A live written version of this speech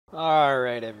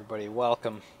Alright everybody,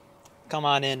 welcome. Come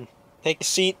on in, take a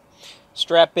seat,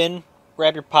 strap in,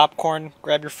 grab your popcorn,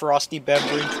 grab your frosty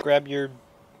beverage, grab your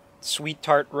sweet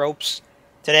tart ropes.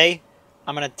 Today,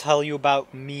 I'm gonna tell you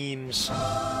about memes.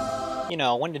 You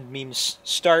know, when did memes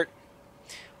start?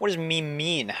 What does meme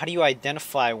mean? How do you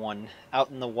identify one out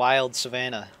in the wild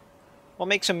savannah? What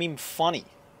makes a meme funny?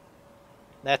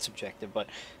 That's subjective, but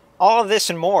all of this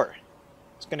and more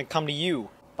is gonna come to you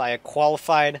by a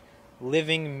qualified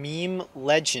living meme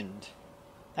legend.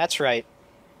 That's right.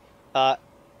 I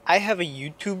have a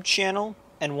YouTube channel,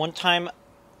 and one time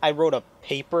I wrote a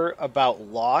paper about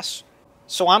loss,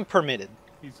 so I'm permitted.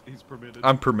 He's permitted.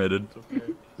 I'm permitted. It's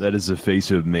okay. That is the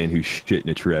face of a man who's shit in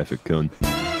a traffic cone.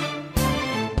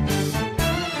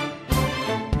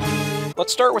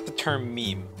 Let's start with the term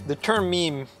meme. The term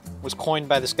meme was coined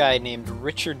by this guy named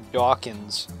Richard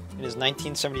Dawkins in his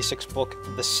 1976 book,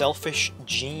 The Selfish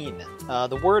Gene.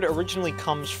 The word originally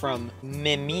comes from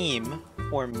meme,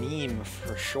 or meme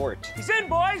for short. He's in,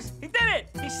 boys! He did it!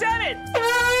 He said it!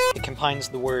 It combines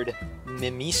the word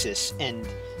mimesis and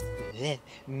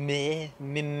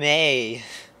meme.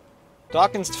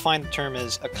 Dawkins defined the term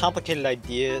as a complicated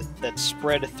idea that's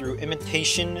spread through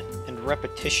imitation and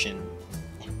repetition.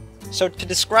 So to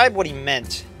describe what he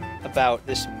meant about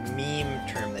this meme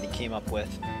term that he came up with,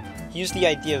 he used the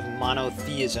idea of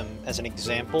monotheism as an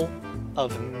example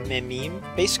of meme.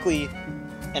 Basically,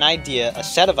 an idea, a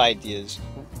set of ideas,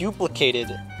 duplicated,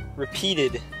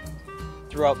 repeated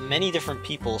throughout many different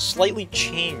people, slightly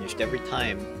changed every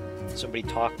time somebody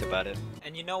talked about it.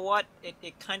 And you know what?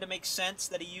 It kind of makes sense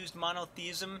that he used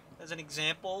monotheism as an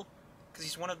example, because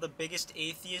he's one of the biggest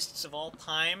atheists of all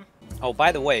time. Oh,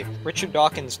 by the way, Richard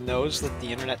Dawkins knows that the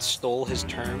internet stole his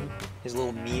term, his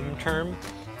little meme term,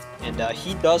 and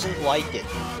he doesn't like it.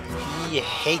 He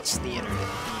hates the internet.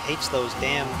 He hates those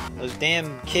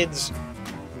damn kids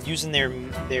using their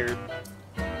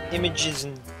images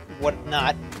and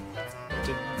whatnot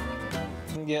to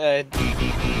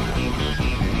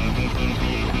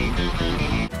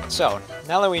So,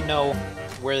 now that we know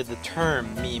where the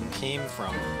term meme came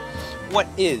from, what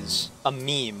is a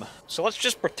meme? So let's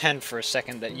just pretend for a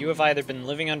second that you have either been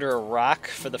living under a rock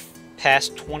for the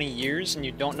past 20 years and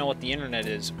you don't know what the internet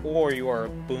is, or you are a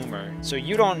boomer, so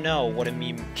you don't know what a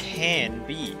meme can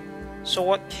be. So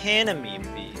what can a meme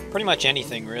be? Pretty much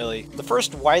anything, really. The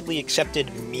first widely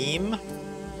accepted meme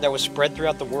that was spread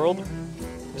throughout the world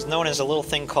is known as a little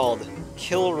thing called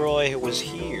Kilroy was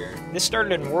here. This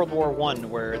started in World War I,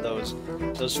 where those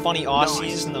funny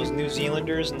Aussies and those New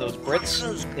Zealanders and those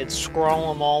Brits, they'd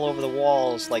scroll them all over the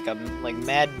walls like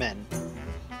madmen.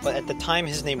 But at the time,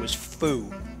 his name was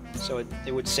Foo, so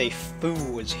it would say Foo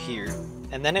was here.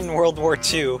 And then in World War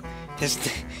II, his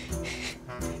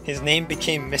name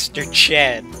became Mr.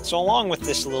 Chad. So along with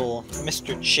this little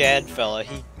Mr. Chad fella,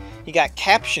 he got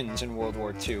captions in World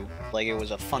War II, like it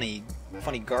was a funny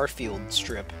Garfield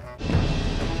strip.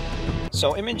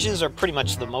 So images are pretty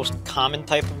much the most common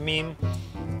type of meme.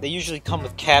 They usually come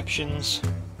with captions,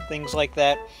 things like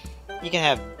that. You can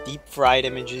have deep-fried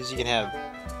images, you can have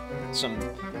some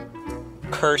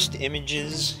cursed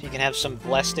images, you can have some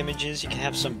blessed images, you can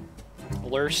have some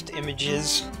blurst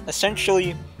images.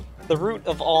 Essentially, the root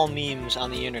of all memes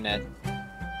on the internet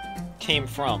came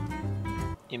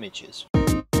from images.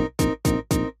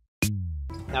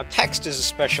 Now text is a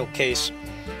special case,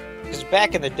 because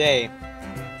back in the day,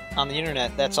 on the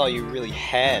internet, that's all you really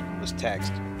had was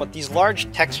text. But these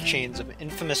large text chains of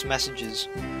infamous messages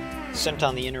sent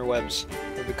on the interwebs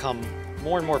have become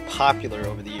more and more popular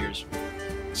over the years.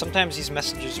 Sometimes these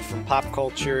messages are from pop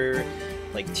culture,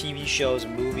 like TV shows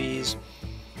and movies.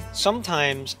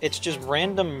 Sometimes it's just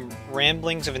random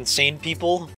ramblings of insane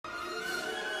people.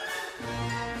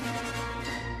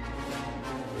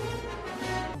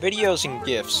 Videos and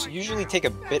GIFs usually take a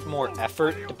bit more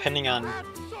effort depending on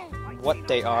what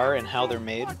they are and how they're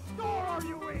made.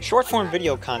 Short-form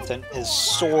video content has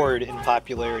soared in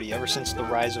popularity ever since the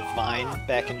rise of Vine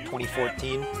back in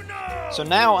 2014. So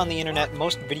now on the internet,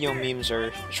 most video memes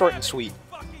are short and sweet.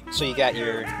 So you got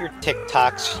your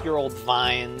TikToks, your old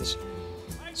Vines.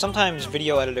 Sometimes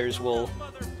video editors will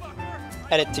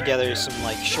edit together some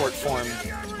like short-form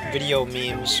video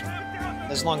memes,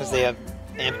 as long as they have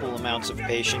ample amounts of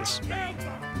patience.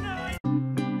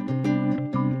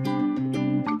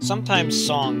 Sometimes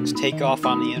songs take off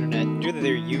on the internet due to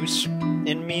their use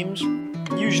in memes,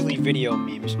 usually video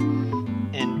memes,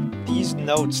 and these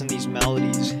notes and these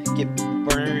melodies get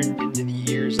burned into the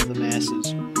ears of the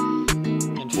masses.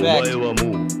 In fact,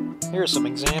 here are some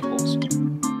examples.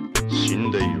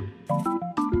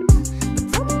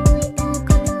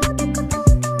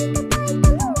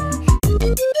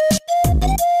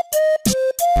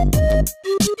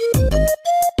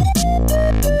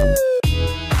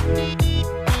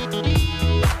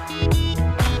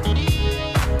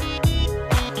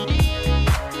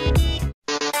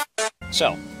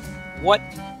 What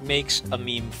makes a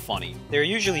meme funny? There are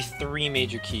usually three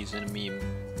major keys in a meme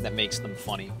that makes them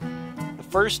funny. The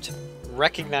first,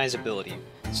 recognizability.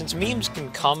 Since memes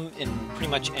can come in pretty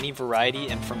much any variety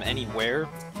and from anywhere,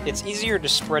 it's easier to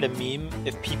spread a meme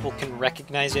if people can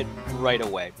recognize it right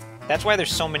away. That's why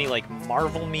there's so many like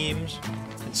Marvel memes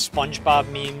and SpongeBob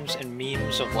memes and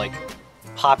memes of like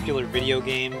popular video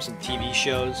games and TV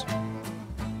shows,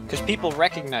 because people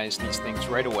recognize these things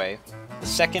right away. The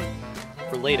second,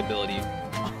 relatability.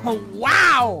 Oh,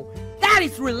 wow! That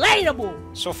is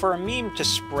relatable! So for a meme to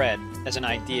spread as an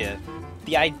idea,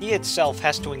 the idea itself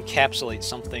has to encapsulate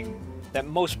something that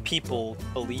most people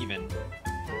believe in.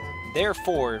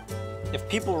 Therefore, if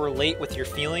people relate with your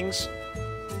feelings,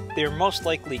 they're most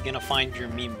likely gonna find your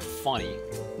meme funny.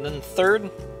 And then third,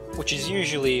 which is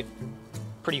usually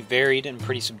pretty varied and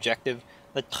pretty subjective,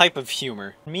 the type of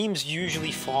humor. Memes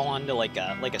usually fall onto like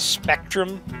a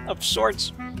spectrum of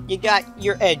sorts. You got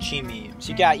your edgy memes,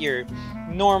 you got your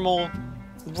normal,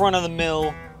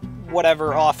 run-of-the-mill,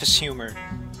 whatever office humor.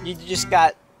 You just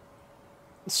got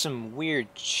some weird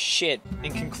shit.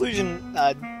 In conclusion,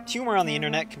 humor on the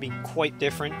internet can be quite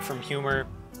different from humor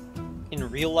in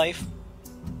real life.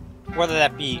 Whether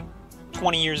that be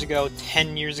 20 years ago,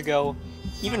 10 years ago,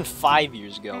 even 5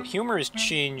 years ago, humor has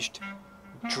changed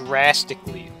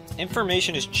drastically.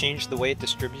 Information has changed the way it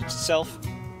distributes itself,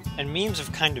 and memes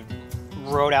have kind of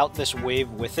rode out this wave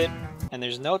with it, and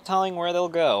there's no telling where they'll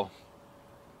go.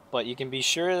 But you can be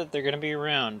sure that they're going to be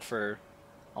around for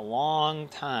a long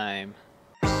time.